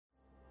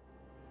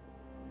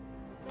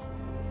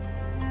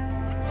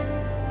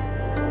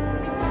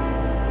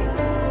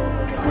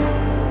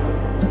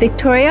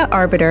Victoria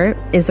Arbiter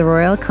is the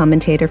royal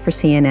commentator for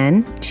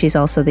CNN. She's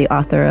also the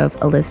author of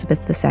Elizabeth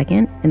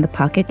II in the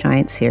Pocket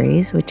Giant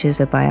series, which is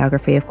a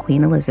biography of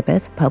Queen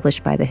Elizabeth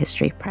published by the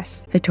History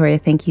Press. Victoria,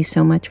 thank you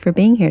so much for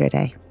being here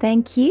today.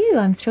 Thank you.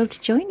 I'm thrilled to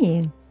join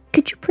you.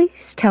 Could you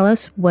please tell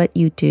us what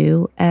you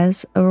do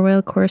as a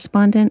royal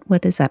correspondent?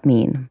 What does that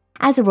mean?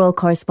 As a royal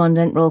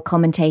correspondent, royal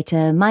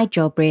commentator, my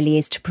job really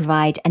is to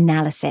provide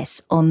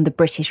analysis on the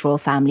British royal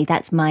family.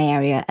 That's my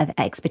area of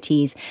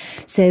expertise.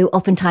 So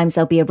oftentimes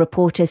there'll be a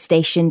reporter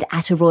stationed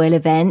at a royal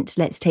event.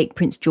 Let's take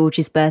Prince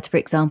George's birth, for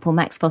example.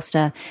 Max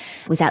Foster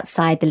was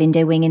outside the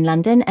Lindo Wing in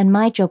London, and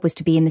my job was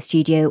to be in the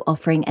studio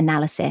offering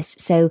analysis.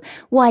 So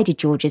why did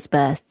George's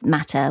birth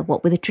matter?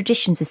 What were the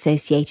traditions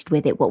associated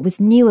with it? What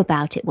was new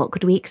about it? What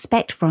could we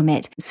expect from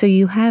it? So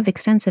you have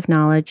extensive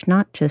knowledge,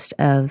 not just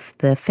of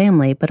the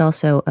family, but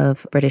also of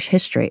British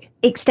history.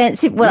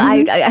 Extensive.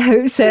 Well, I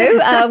hope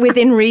so.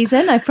 Within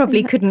reason. I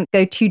probably couldn't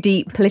go too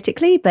deep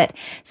politically, but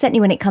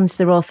certainly when it comes to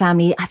the royal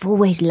family, I've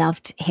always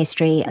loved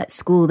history. At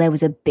school, there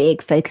was a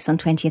big focus on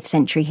 20th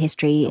century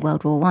history,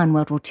 World War I,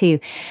 World War II.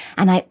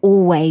 And I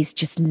always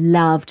just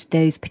loved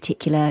those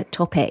particular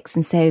topics.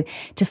 And so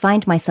to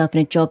find myself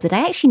in a job that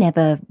I actually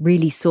never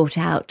really sought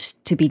out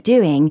to be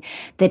doing,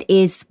 that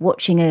is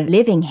watching a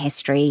living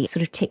history,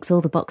 sort of ticks all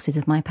the boxes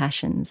of my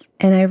passions.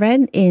 And I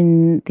read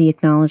in the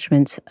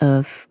acknowledgements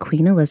of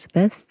Queen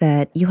Elizabeth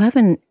that you have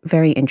a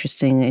very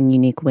interesting and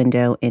unique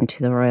window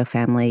into the royal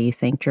family. You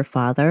thanked your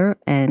father,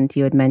 and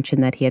you had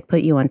mentioned that he had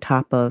put you on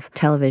top of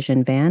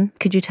television van.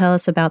 Could you tell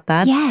us about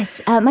that? Yes.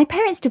 My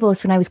parents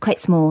divorced when I was quite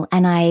small,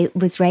 and I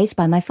was raised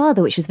by my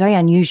father, which was very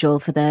unusual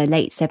for the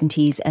late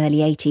 70s, early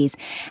 80s.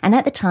 And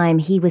at the time,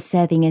 he was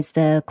serving as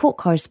the court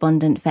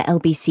correspondent for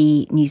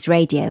LBC News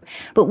Radio.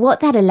 But what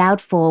that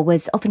allowed for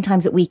was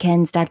oftentimes at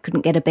weekends, Dad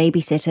couldn't get a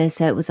babysitter,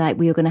 so it was like,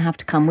 well, you're going to have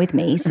to come with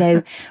me.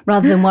 So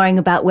rather than worrying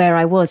about where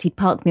I was, he'd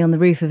park me on the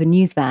roof of a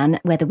news van,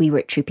 whether we were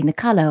at Trooping the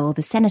Colour or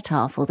the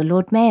Cenotaph or the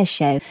Lord Mayor's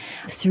show.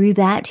 Through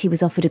that, he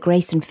was offered a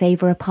Grace and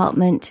Favour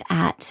apartment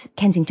at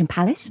Kensington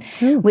Palace,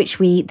 which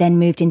we then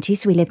moved into.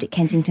 So we lived at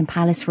Kensington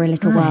Palace for a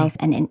little while,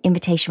 and an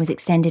invitation was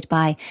extended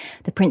by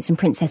the Prince and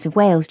Princess of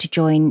Wales to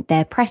join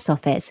their press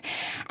office.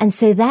 And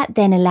so that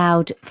then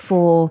allowed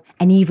for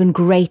an even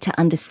greater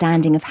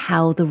understanding of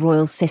how the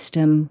royal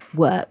system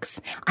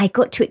works. I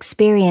got to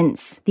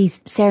experience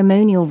these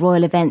ceremonial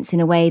royal events in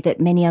a way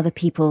that many other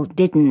people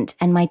didn't.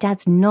 And my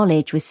dad's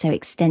knowledge was so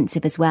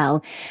extensive as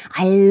well.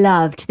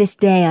 To this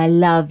day, I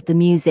love the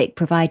music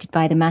provided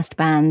by the massed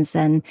bands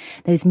and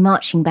those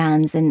marching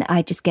bands. And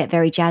I just get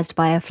very jazzed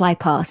by a fly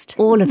past,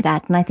 all of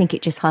that. And I think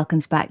it just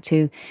harkens back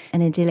to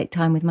an idyllic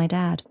time with my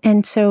dad.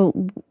 And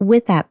so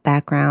with that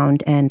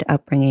background and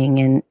upbringing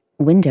and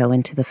window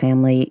into the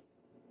family,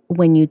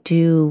 when you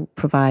do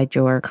provide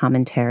your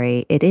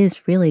commentary, it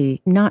is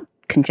really not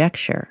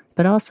conjecture,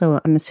 but also,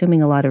 I'm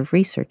assuming, a lot of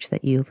research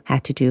that you've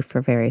had to do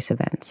for various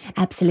events.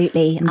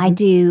 Absolutely. Mm-hmm. I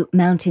do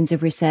mountains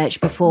of research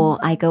before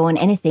I go on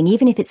anything,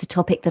 even if it's a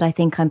topic that I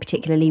think I'm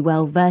particularly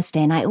well versed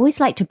in. I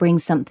always like to bring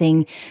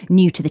something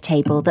new to the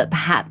table that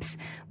perhaps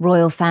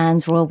royal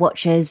fans, royal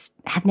watchers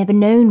have never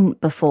known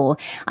before.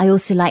 I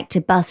also like to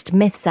bust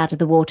myths out of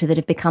the water that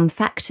have become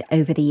fact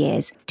over the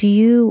years. Do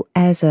you,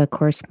 as a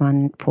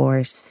correspondent for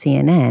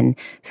CNN,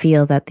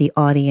 feel that the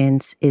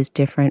audience is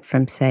different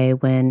from, say,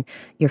 when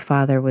your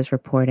father was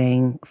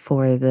reporting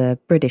for the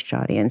British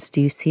audience? Do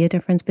you see a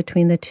difference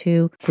between the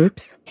two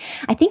groups?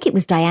 I think it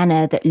was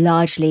Diana that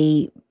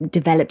largely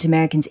developed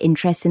Americans'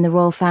 interest in the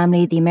royal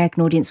family. The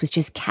American audience was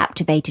just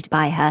captivated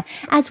by her,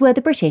 as were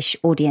the British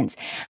audience.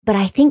 But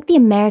I think the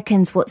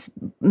Americans, what's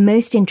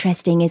most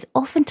interesting is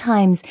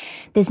oftentimes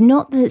there's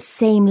not the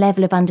same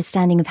level of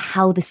understanding of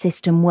how the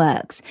system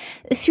works.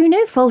 Through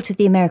no fault of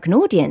the American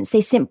audience,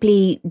 they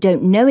simply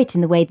don't know it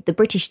in the way that the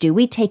British do.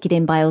 We take it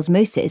in by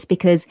osmosis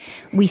because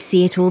we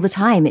see it all the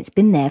time. It's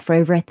been there for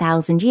over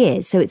 1,000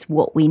 years, so it's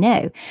what we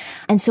know.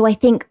 And so I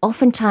think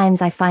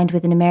oftentimes I find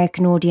with an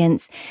American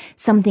audience,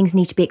 some things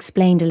need to be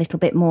explained a little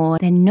bit more.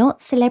 They're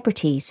not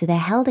celebrities, so they're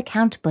held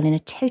accountable in a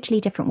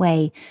totally different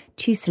way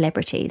to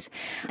celebrities.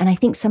 And I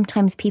think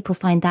sometimes people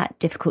find that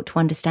difficult to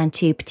understand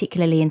too,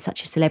 particularly in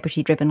such a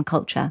celebrity-driven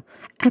culture.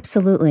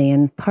 Absolutely.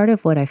 And part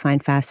of what I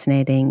find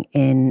fascinating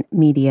in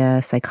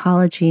media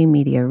psychology,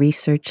 media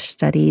research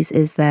studies,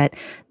 is that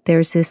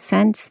there's this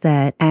sense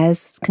that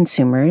as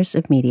consumers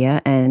of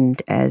media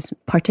and as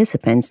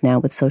participants now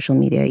with social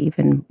media,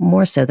 even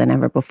more so than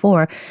ever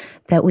before,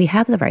 that we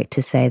have the right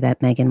to say that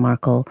Meghan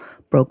Markle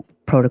broke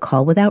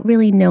protocol without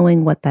really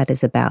knowing what that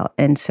is about.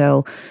 And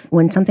so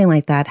when something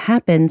like that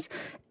happens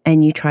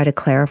and you try to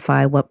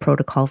clarify what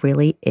protocol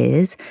really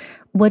is,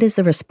 what is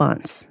the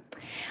response?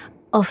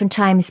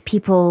 Oftentimes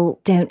people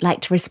don't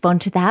like to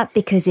respond to that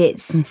because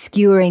it's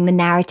skewering the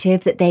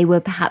narrative that they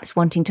were perhaps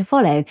wanting to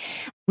follow.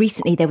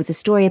 Recently, there was a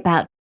story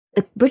about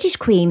The British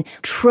Queen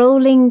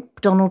trolling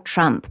Donald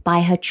Trump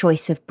by her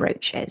choice of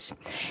brooches.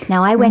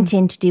 Now, I went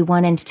in to do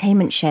one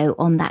entertainment show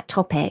on that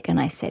topic, and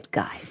I said,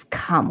 guys,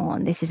 come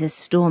on, this is a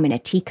storm in a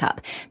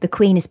teacup. The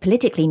Queen is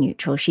politically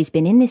neutral. She's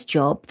been in this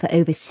job for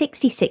over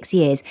 66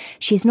 years.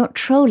 She's not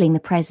trolling the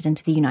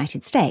President of the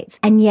United States.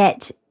 And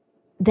yet,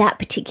 that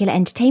particular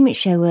entertainment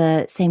show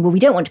were saying, well, we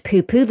don't want to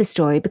poo-poo the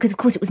story because, of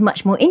course, it was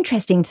much more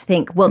interesting to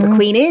think, well, the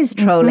Queen is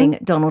trolling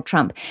Donald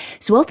Trump.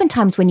 So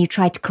oftentimes when you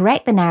try to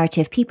correct the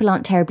narrative, people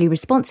aren't terribly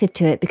responsive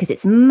to it because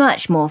it's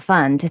much more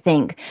fun to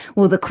think,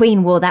 well, the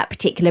Queen wore that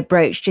particular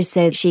brooch just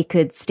so she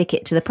could stick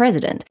it to the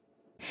president.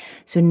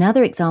 So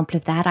another example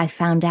of that, I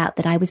found out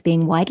that I was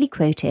being widely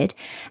quoted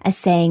as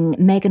saying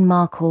Meghan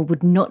Markle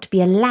would not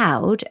be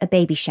allowed a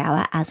baby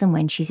shower as and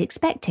when she's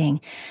expecting.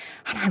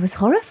 And I was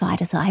horrified.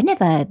 I thought, I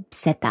never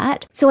said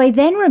that. So I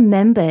then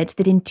remembered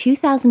that in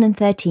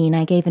 2013,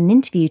 I gave an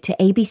interview to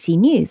ABC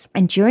News.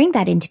 And during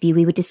that interview,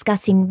 we were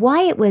discussing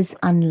why it was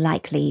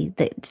unlikely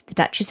that the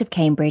Duchess of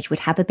Cambridge would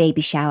have a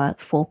baby shower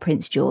for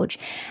Prince George.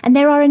 And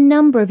there are a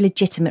number of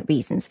legitimate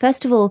reasons.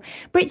 First of all,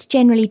 Brits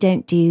generally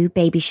don't do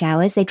baby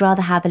showers. They'd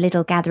rather have a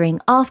little gathering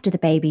after the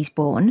baby's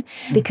born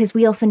because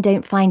we often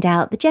don't find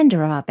out the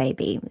gender of our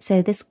baby.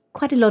 So there's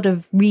quite a lot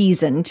of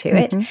reason to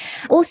it.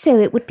 Also,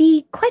 it would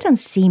be quite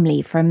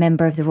unseemly for a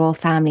member of the royal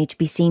family to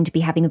be seen to be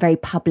having a very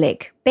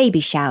public baby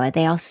shower.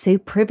 They are so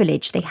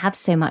privileged. They have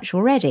so much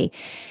already.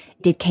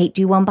 Did Kate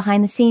do one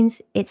behind the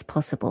scenes? It's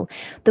possible.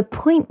 The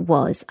point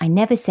was, I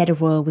never said a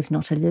royal was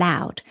not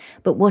allowed.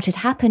 But what had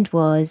happened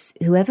was,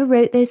 whoever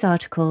wrote those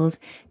articles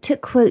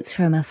took quotes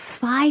from a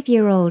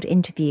 5-year-old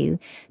interview,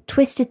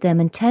 twisted them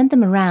and turned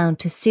them around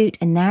to suit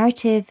a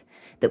narrative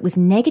that was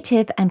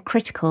negative and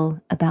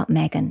critical about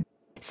Meghan.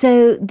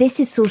 So this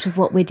is sort of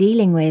what we're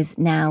dealing with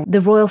now.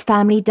 The royal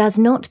family does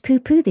not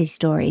poo-poo these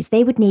stories.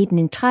 They would need an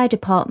entire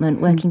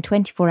department working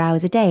 24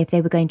 hours a day if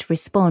they were going to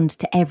respond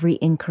to every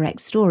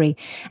incorrect story.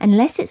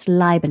 Unless it's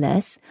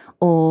libelous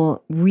or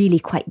really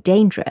quite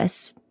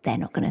dangerous, they're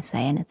not going to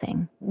say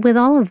anything. With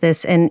all of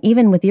this, and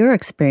even with your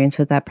experience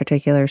with that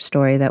particular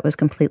story that was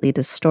completely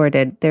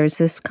distorted, there's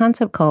this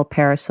concept called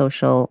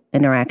parasocial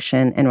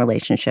interaction and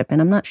relationship. And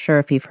I'm not sure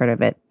if you've heard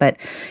of it, but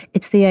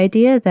it's the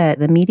idea that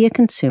the media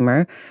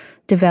consumer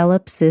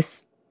develops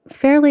this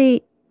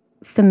fairly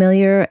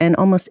familiar and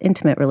almost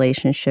intimate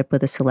relationship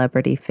with a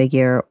celebrity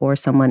figure or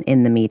someone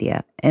in the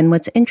media. And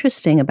what's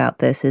interesting about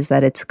this is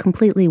that it's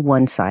completely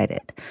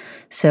one-sided.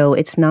 So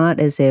it's not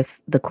as if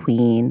the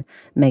Queen,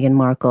 Meghan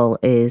Markle,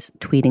 is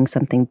tweeting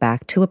something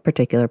back to a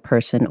particular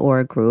person or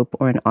a group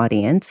or an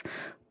audience,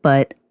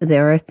 but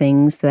there are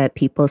things that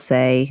people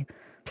say,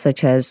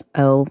 such as,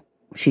 oh,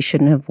 she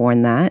shouldn't have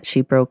worn that,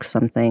 she broke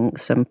something,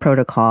 some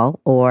protocol,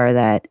 or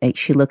that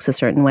she looks a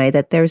certain way,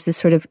 that there's this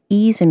sort of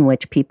ease in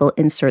which people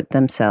insert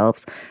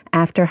themselves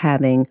after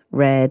having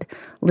read,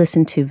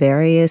 listened to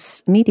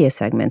various media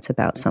segments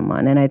about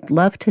someone. And I'd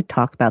love to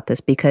talk about this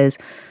because,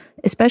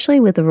 especially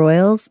with the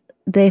royals,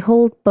 they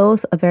hold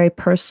both a very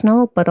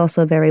personal but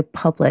also a very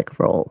public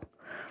role.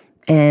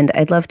 And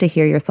I'd love to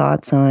hear your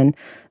thoughts on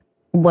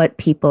what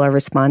people are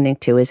responding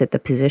to. Is it the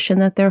position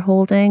that they're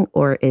holding,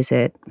 or is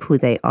it who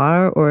they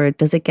are, or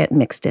does it get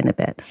mixed in a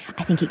bit?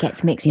 I think it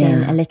gets mixed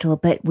in a little,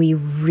 but we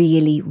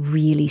really,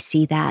 really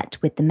see that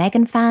with the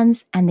Meghan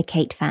fans and the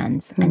Kate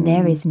fans, and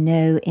there is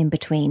no in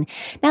between.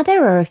 Now,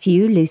 there are a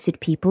few lucid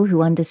people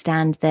who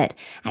understand that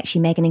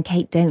actually Meghan and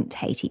Kate don't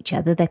hate each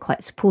other. They're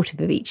quite supportive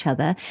of each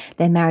other.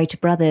 They're married to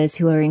brothers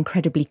who are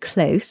incredibly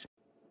close.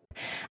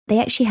 They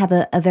actually have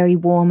a very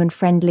warm and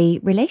friendly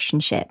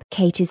relationship.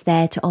 Kate is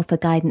there to offer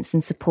guidance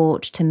and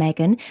support to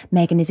Meghan.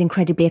 Meghan is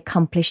incredibly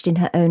accomplished in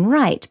her own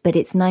right, but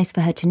it's nice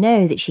for her to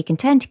know that she can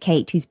turn to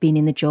Kate, who's been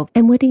in the job.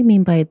 And what do you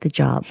mean by the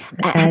job?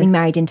 Having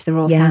married into the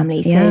royal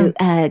family. So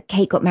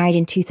Kate got married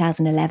in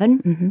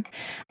 2011.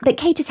 But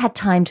Kate has had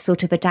time to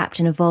sort of adapt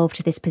and evolve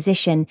to this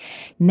position.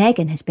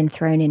 Meghan has been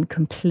thrown in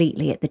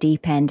completely at the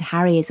deep end.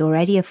 Harry is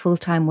already a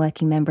full-time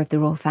working member of the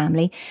royal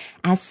family.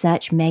 As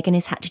such, Meghan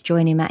has had to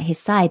join him at his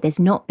side. There's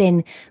not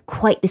been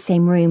quite the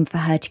same room for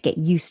her to get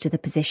used to the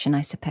position, I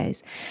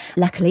suppose.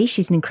 Luckily,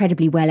 she's an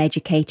incredibly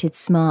well-educated,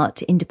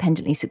 smart,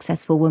 independently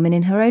successful woman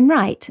in her own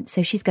right,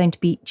 so she's going to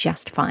be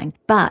just fine.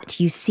 But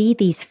you see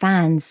these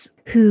fans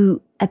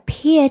who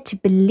appear to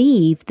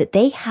believe that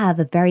they have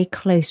a very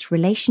close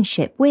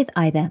relationship with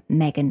either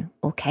Meghan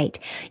or Kate.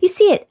 You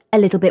see it a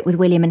little bit with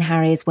William and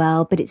Harry as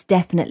well, but it's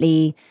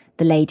definitely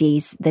the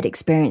ladies that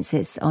experience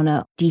this on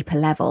a deeper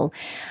level.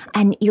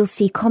 And you'll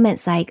see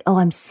comments like, oh,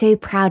 I'm so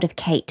proud of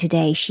Kate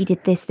today. She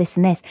did this, this,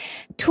 and this.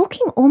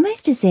 Talking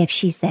almost as if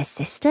she's their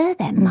sister,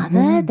 their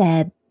mother,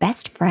 their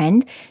best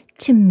friend.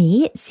 To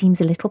me, it seems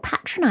a little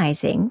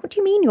patronizing. What do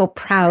you mean you're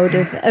proud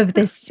of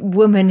this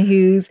woman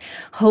who's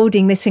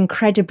holding this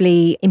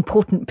incredibly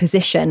important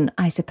position,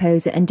 I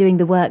suppose, and doing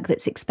the work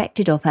that's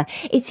expected of her?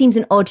 It seems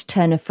an odd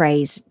turn of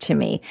phrase to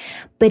me,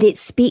 but it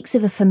speaks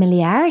of a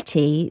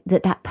familiarity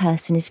that that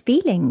person is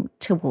feeling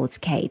towards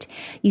Kate.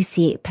 You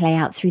see it play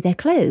out through their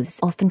clothes.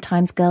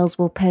 Oftentimes girls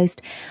will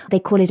post, they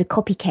call it a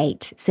copy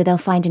Kate. So they'll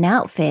find an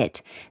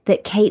outfit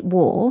that Kate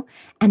wore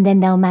and then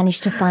they'll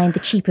manage to find the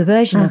cheaper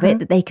version of it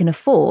that they can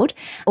afford,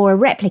 or a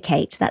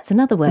replicate. That's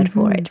another word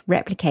for it,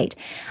 replicate.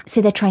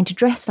 So they're trying to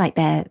dress like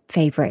their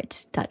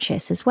favourite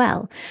duchess as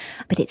well.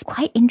 But it's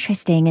quite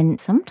interesting and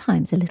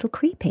sometimes a little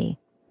creepy.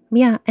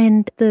 Yeah,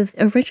 and the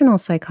original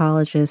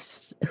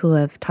psychologists who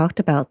have talked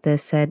about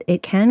this said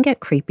it can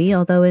get creepy,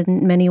 although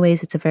in many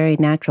ways it's a very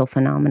natural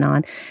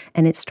phenomenon,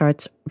 and it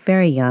starts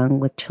very young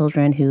with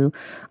children who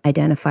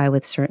identify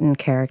with certain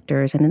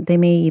characters, and they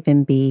may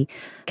even be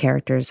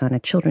characters on a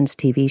children's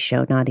TV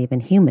show, not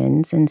even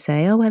humans, and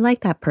say, oh, I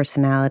like that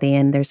personality,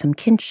 and there's some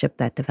kinship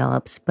that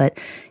develops. But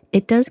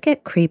it does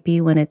get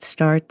creepy when it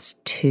starts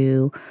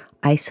to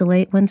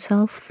isolate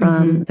oneself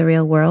from the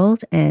real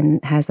world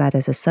and has that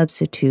as a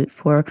substitute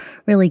for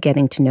really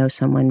getting to know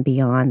someone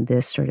beyond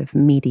this sort of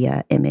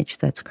media image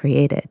that's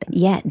created.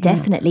 Yeah,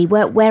 definitely.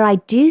 Where I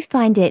do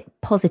find it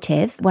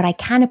positive, what I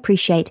can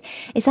appreciate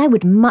is I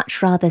would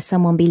much rather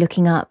someone be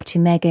looking up to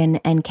Meghan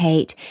and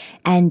Kate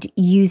and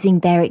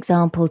using their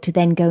example to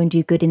then go and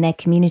do good in their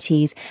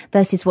communities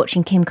versus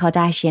watching Kim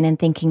Kardashian and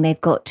thinking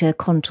they've got to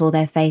contour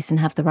their face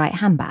and have the right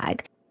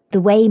handbag. The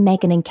way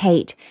Meghan and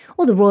Kate,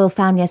 or the royal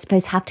family, I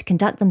suppose, have to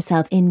conduct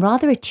themselves in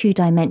rather a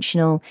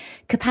two-dimensional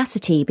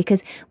capacity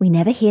because we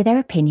never hear their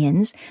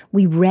opinions.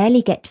 We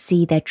rarely get to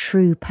see their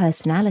true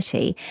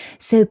personality.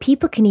 So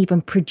people can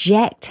even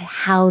project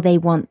how they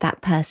want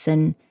that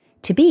person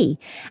to be.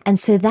 And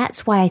so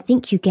that's why I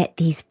think you get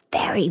these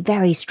very,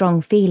 very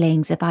strong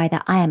feelings of either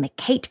I am a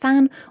Kate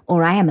fan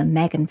or I am a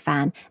Meghan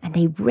fan, and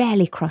they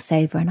rarely cross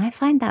over. And I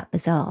find that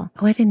bizarre.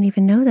 Oh, I didn't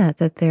even know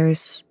that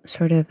there's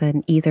sort of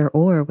an either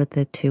or with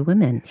the two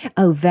women.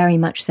 Oh, very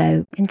much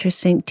so.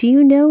 Interesting. Do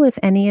you know if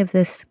any of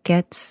this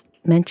gets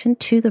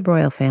mentioned to the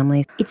royal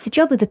family? It's the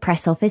job of the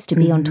press office to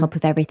be on top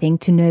of everything,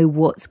 to know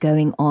what's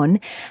going on.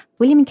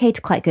 William and Kate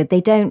are quite good.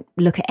 They don't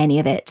look at any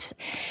of it.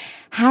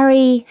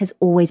 Harry has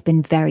always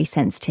been very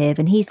sensitive,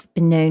 and he's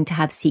been known to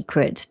have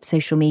secret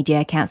social media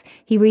accounts.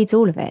 He reads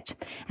all of it,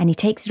 and he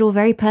takes it all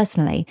very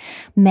personally.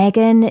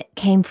 Meghan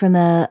came from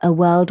a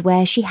world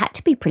where she had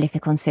to be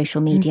prolific on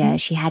social media.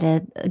 She had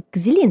a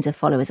gazillions of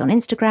followers on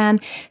Instagram.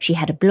 She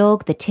had a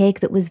blog, The Tig,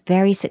 that was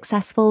very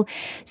successful.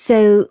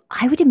 So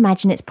I would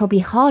imagine it's probably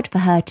hard for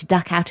her to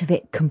duck out of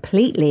it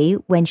completely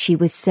when she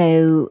was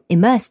so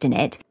immersed in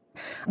it.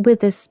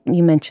 With this,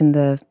 you mentioned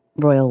the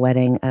royal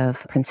wedding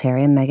of Prince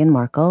Harry and Meghan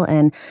Markle,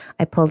 and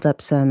I pulled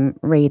up some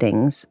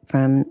ratings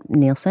from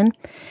Nielsen.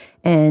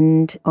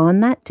 And on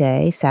that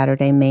day,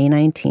 Saturday, May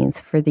 19th,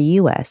 for the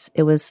US,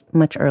 it was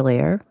much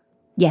earlier.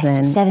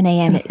 Yes, 7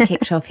 a.m. it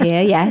kicked off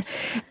here, yes.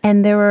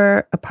 And there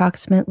were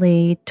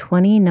approximately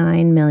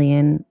 29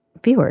 million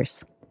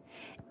viewers.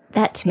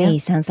 That to me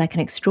sounds like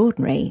an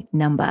extraordinary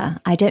number.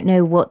 I don't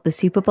know what the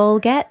Super Bowl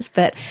gets,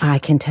 but I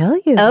can tell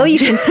you. Oh, you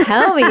can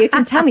tell me. You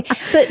can tell me.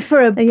 But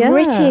for a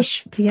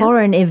British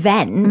foreign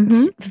event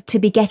to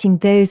be getting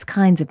those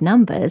kinds of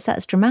numbers,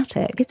 that's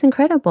dramatic. It's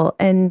incredible.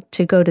 And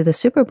to go to the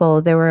Super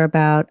Bowl, there were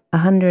about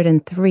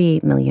 103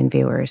 million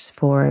viewers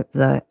for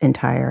the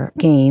entire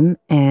game.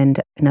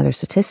 And another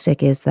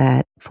statistic is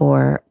that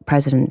for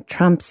President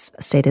Trump's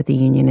State of the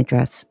Union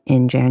address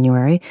in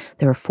January,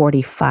 there were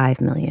 45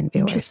 million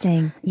viewers.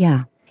 Interesting.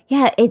 Yeah.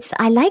 Yeah,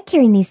 I like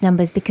hearing these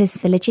numbers because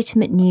the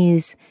legitimate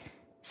news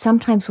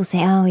sometimes will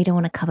say, oh, we don't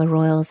want to cover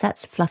royals.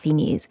 That's fluffy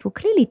news. Well,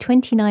 clearly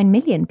 29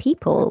 million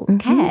people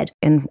cared.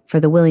 And for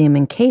the William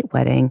and Kate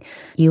wedding,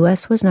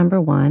 US was number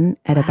one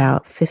at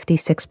about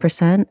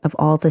 56% of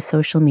all the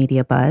social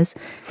media buzz,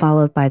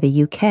 followed by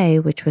the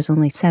UK, which was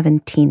only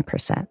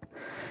 17%.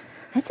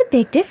 That's a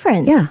big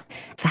difference. Yeah.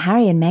 For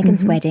Harry and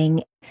Meghan's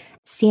wedding,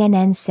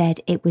 CNN said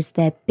it was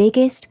their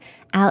biggest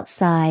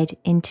outside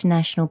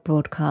international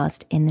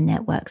broadcast in the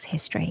network's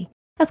history.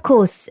 Of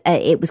course,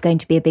 it was going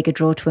to be a bigger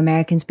draw to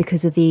Americans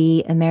because of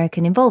the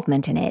American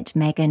involvement in it,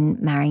 Meghan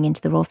marrying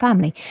into the royal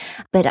family.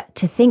 But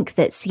to think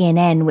that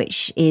CNN,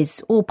 which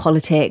is all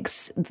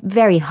politics,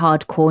 very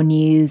hardcore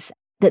news,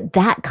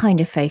 that kind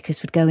of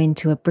focus would go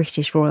into a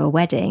British royal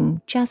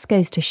wedding just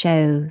goes to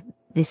show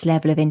this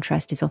level of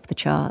interest is off the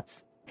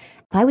charts.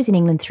 I was in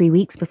England 3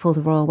 weeks before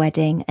the royal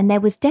wedding, and there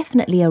was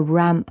definitely a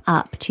ramp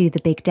up to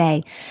the big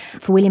day.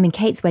 For William and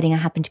Kate's wedding, I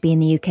happened to be in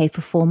the UK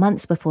for 4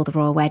 months before the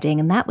royal wedding,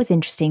 and that was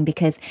interesting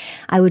because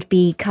I would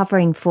be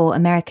covering for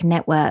American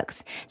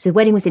networks. So the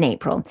wedding was in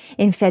April.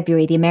 In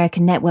February, the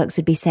American networks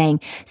would be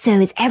saying, so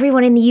is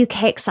everyone in the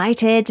UK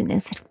excited? And I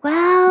said,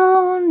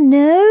 well,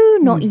 no,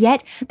 not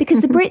yet,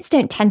 because the Brits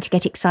don't tend to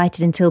get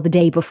excited until the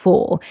day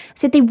before. I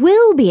said they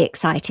will be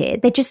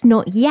excited, they're just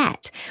not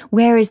yet.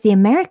 Whereas the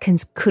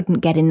Americans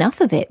couldn't get enough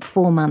of it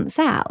 4 months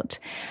out.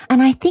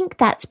 And I think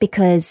that's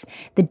because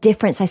the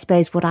difference, I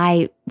suppose, what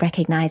I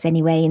recognize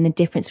anyway in the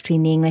difference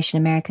between the English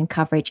and American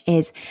coverage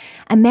is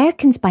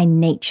Americans by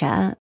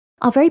nature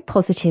are very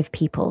positive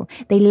people.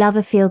 They love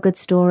a feel-good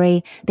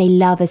story. They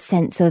love a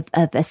sense of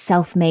a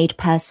self-made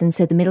person.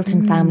 So the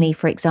Middleton family,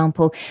 for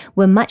example,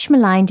 were much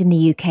maligned in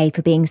the UK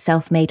for being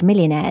self-made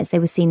millionaires. They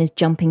were seen as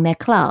jumping their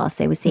class.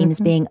 They were seen as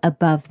being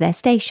above their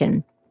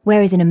station.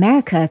 Whereas in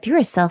America, if you're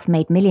a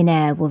self-made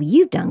millionaire, well,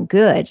 you've done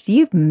good.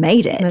 You've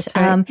made it. That's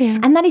right.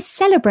 And that is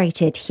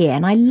celebrated here.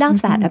 And I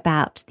love that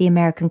about the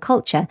American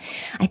culture.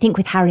 I think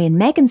with Harry and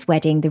Meghan's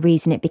wedding, the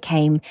reason it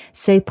became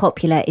so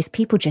popular is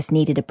people just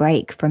needed a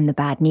break from the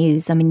bad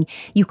news. I mean,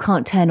 you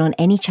can't turn on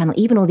any channel.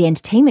 Even all the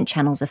entertainment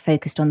channels are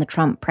focused on the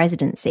Trump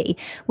presidency.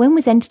 When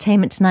was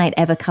Entertainment Tonight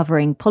ever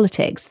covering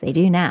politics? They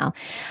do now.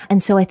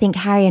 And so I think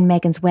Harry and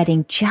Meghan's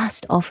wedding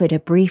just offered a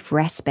brief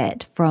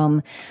respite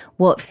from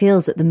what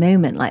feels at the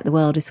moment like the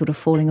world is sort of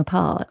falling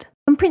apart.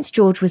 When Prince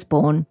George was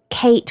born,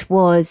 Kate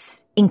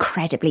was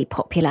incredibly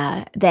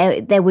popular.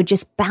 There were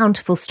just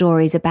bountiful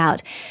stories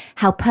about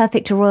how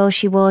perfect a royal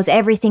she was.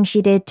 Everything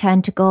she did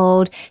turned to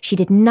gold. She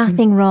did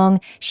nothing wrong.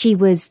 She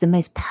was the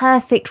most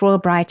perfect royal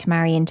bride to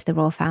marry into the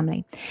royal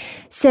family.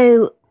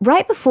 So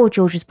right before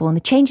George was born,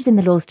 the changes in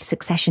the laws to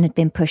succession had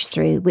been pushed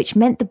through, which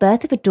meant the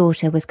birth of a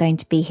daughter was going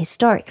to be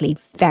historically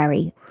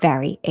very,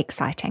 very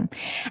exciting.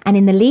 And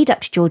in the lead up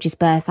to George's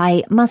birth,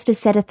 I must have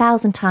said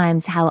 1,000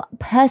 times how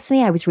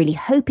personally I was really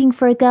hoping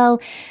for a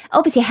girl.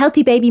 Obviously, a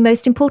healthy baby,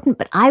 most important,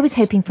 but I was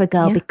hoping for a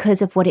girl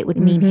because of what it would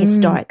mean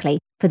historically.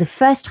 For the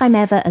first time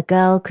ever, a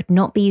girl could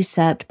not be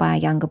usurped by a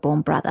younger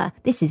born brother.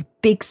 This is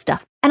big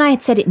stuff. And I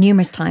had said it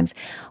numerous times.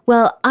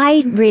 Well,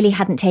 I really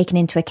hadn't taken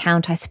into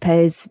account, I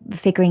suppose,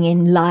 figuring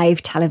in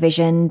live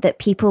television, that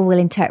people will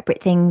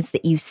interpret things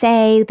that you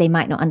say. They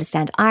might not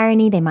understand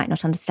irony. They might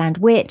not understand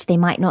wit. They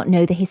might not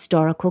know the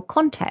historical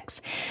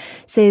context.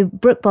 So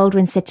Brooke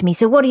Baldwin said to me,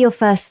 so what are your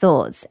first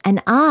thoughts?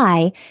 And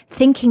I,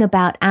 thinking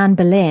about Anne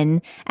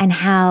Boleyn and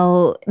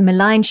how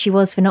maligned she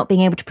was for not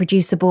being able to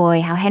produce a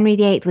boy, how Henry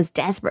VIII was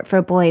desperate for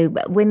a boy,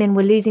 women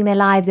were losing their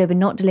lives over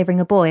not delivering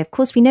a boy. Of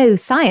course, we know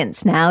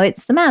science now.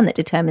 It's the man that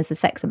determines the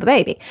sex of the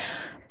baby.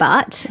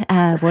 But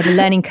what a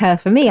learning curve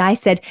for me. I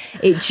said,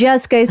 it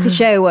just goes to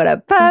show what a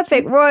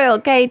perfect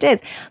royal Kate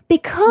is.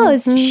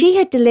 Because she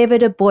had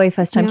delivered a boy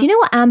first time. Do you know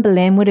what Anne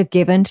Boleyn would have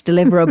given to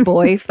deliver a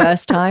boy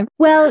first time?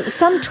 Well,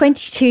 some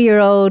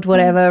 22-year-old,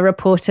 whatever,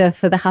 reporter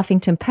for the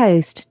Huffington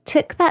Post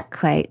took that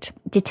quote,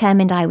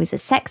 determined I was a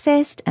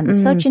sexist, a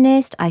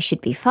misogynist, I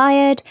should be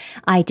fired,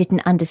 I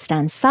didn't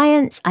understand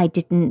science, I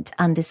didn't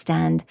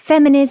understand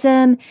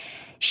feminism.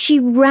 She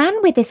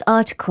ran with this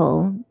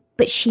article,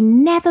 but she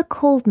never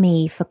called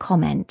me for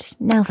comment.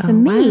 Now, for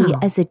me,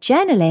 as a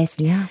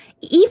journalist, even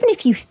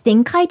if you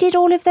think I did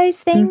all of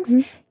those things,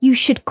 you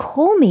should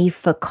call me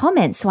for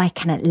comment so I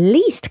can at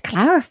least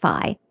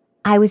clarify.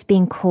 I was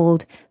being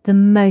called the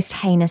most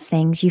heinous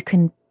things you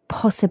can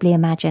possibly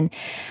imagine.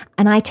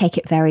 And I take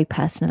it very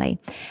personally.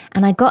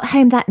 And I got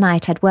home that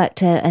night. I'd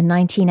worked a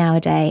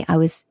 19-hour day. I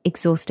was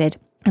exhausted.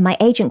 And my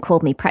agent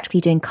called me practically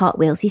doing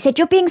cartwheels. He said,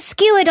 you're being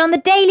skewered on The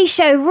Daily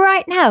Show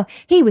right now.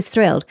 He was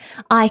thrilled.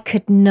 I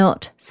could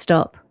not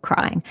stop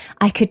crying.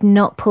 I could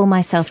not pull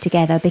myself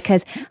together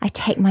because I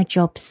take my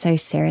job so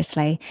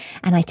seriously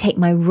and I take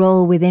my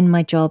role within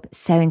my job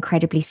so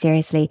incredibly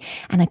seriously.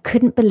 And I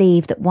couldn't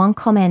believe that one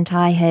comment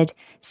I had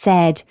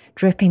said,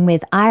 dripping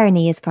with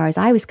irony as far as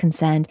I was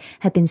concerned,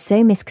 had been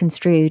so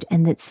misconstrued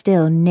and that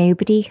still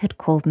nobody had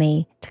called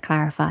me to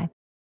clarify.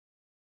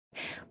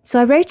 So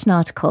I wrote an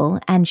article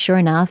and sure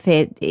enough,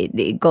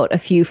 it got a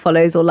few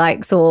follows or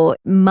likes or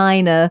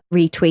minor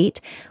retweet.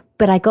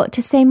 But I got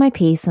to say my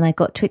piece and I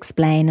got to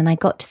explain and I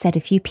got to set a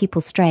few people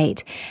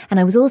straight. And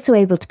I was also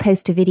able to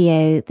post a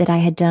video that I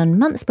had done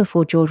months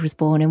before George was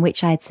born in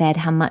which I had said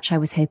how much I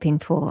was hoping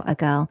for a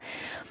girl.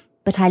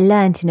 But I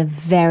learned in a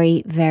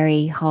very,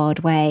 very hard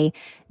way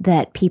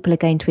that people are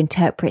going to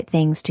interpret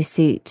things to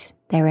suit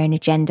their own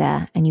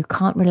agenda, and you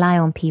can't rely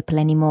on people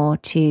anymore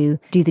to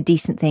do the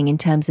decent thing in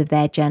terms of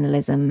their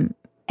journalism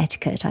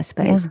etiquette, I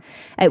suppose.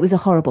 Yeah. It was a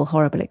horrible,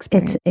 horrible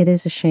experience. It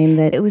is a shame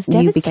that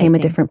you became a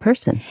different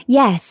person.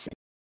 Yes.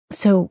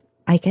 So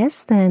I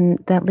guess then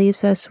that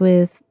leaves us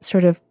with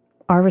sort of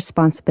our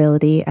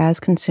responsibility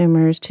as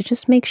consumers to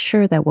just make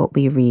sure that what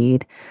we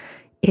read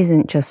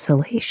isn't just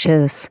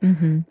salacious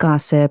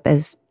gossip,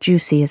 as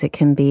juicy as it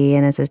can be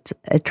and as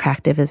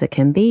attractive as it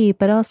can be,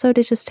 but also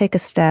to just take a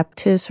step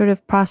to sort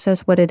of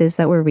process what it is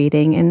that we're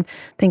reading and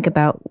think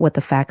about what the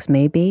facts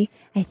may be.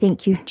 I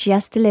think you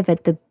just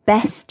delivered the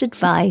best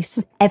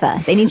advice ever.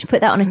 They need to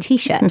put that on a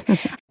t-shirt.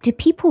 Do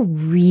people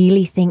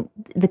really think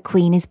the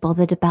Queen is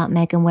bothered about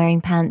Meghan wearing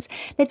pants?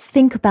 Let's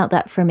think about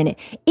that for a minute.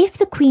 If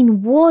the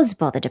Queen was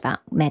bothered about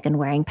Meghan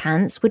wearing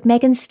pants, would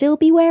Meghan still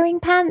be wearing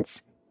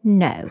pants?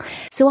 No.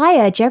 So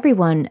I urge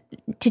everyone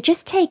to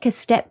just take a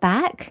step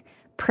back,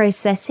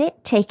 process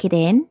it, take it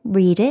in,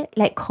 read it,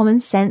 let common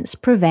sense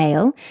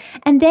prevail.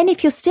 And then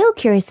if you're still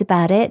curious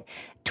about it,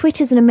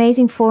 Twitter's an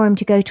amazing forum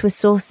to go to a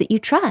source that you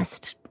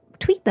trust.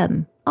 Tweet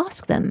them,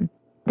 ask them.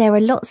 There are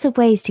lots of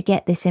ways to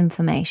get this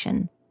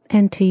information.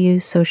 And to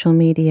use social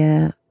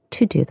media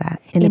to do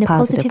that in a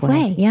positive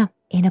way. Yeah.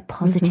 in a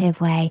positive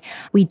way.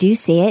 We do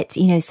see it,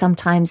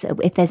 sometimes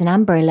if there's an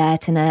Amber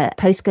Alert and a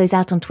post goes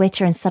out on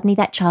Twitter and suddenly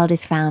that child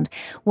is found,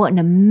 what an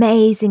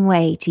amazing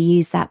way to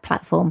use that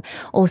platform.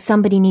 Or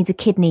somebody needs a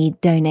kidney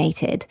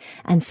donated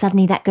and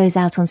suddenly that goes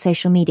out on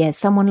social media.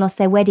 Someone lost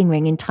their wedding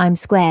ring in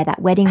Times Square.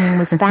 That wedding ring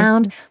was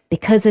found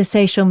because of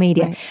social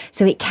media. Right.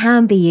 So it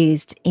can be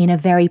used in a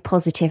very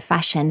positive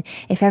fashion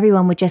if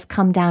everyone would just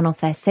come down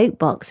off their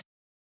soapbox.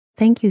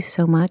 Thank you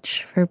so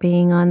much for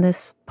being on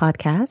this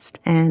podcast.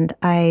 And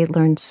I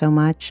learned so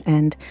much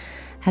and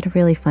had a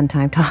really fun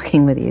time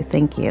talking with you.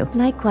 Thank you.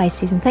 Likewise,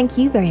 Susan. Thank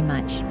you very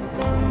much.